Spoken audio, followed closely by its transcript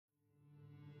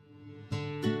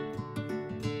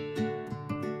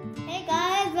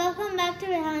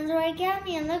behind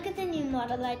Origami and look at the new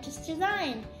model I just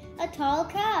designed. A tall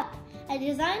cap. I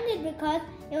designed it because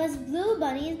it was Blue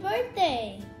Bunny's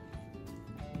birthday.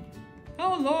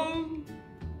 Hello.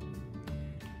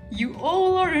 You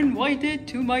all are invited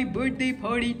to my birthday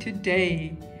party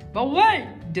today. But wait,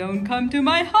 don't come to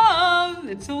my house.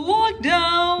 It's a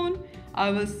lockdown.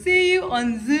 I will see you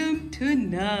on Zoom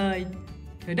tonight.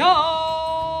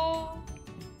 Ta-da!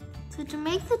 So to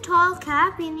make the tall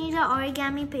cap, you need an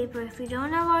origami paper. If you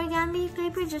don't have origami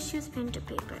paper, just use printer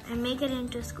paper and make it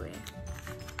into a square.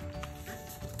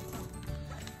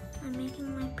 I'm making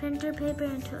my printer paper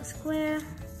into a square.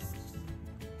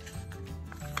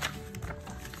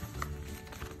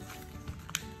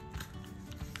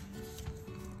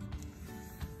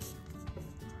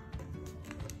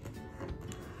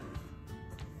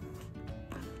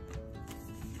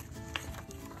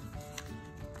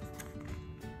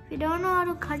 If you don't know how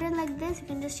to cut it like this, you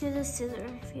can just use a scissor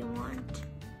if you want.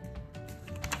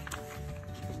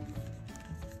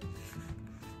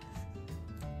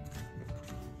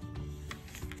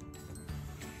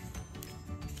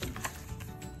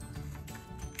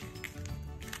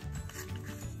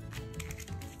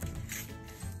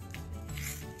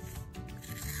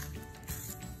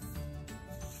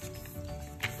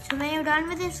 So when you're done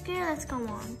with this square, let's go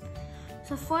on.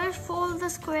 So first fold the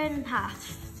square in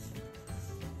half.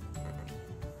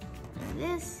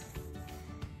 This,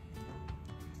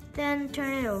 then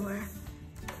turn it over,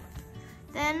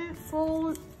 then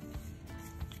fold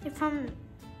it from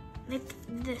like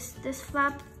this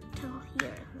flap till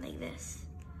here, like this,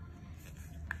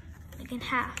 like in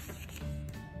half.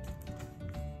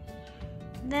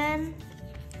 Then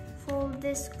fold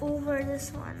this over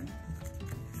this one,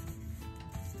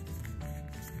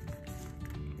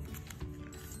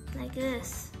 like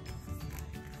this.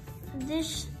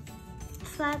 This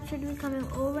flap should be coming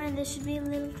over and there should be a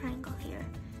little triangle here.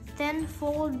 Then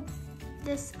fold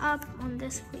this up on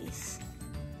this piece,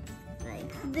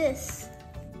 like this.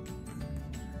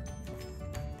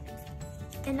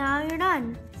 And now you're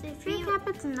done. So if your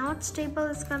cap is not stable,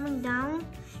 it's coming down,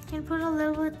 you can put a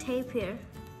little bit of tape here.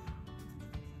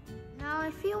 Now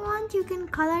if you want, you can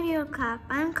color your cap.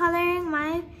 I'm coloring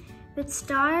mine with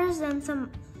stars and some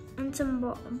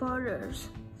borders.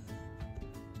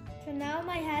 So now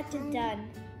my hat is done.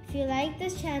 If you like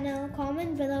this channel,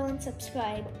 comment below and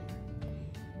subscribe.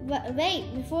 But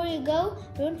wait, before you go,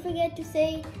 don't forget to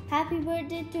say happy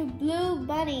birthday to Blue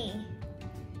Bunny.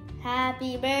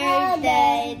 Happy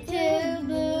birthday to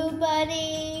Blue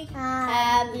Bunny.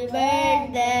 Happy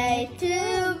birthday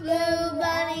to Blue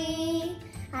Bunny.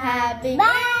 Happy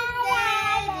birthday.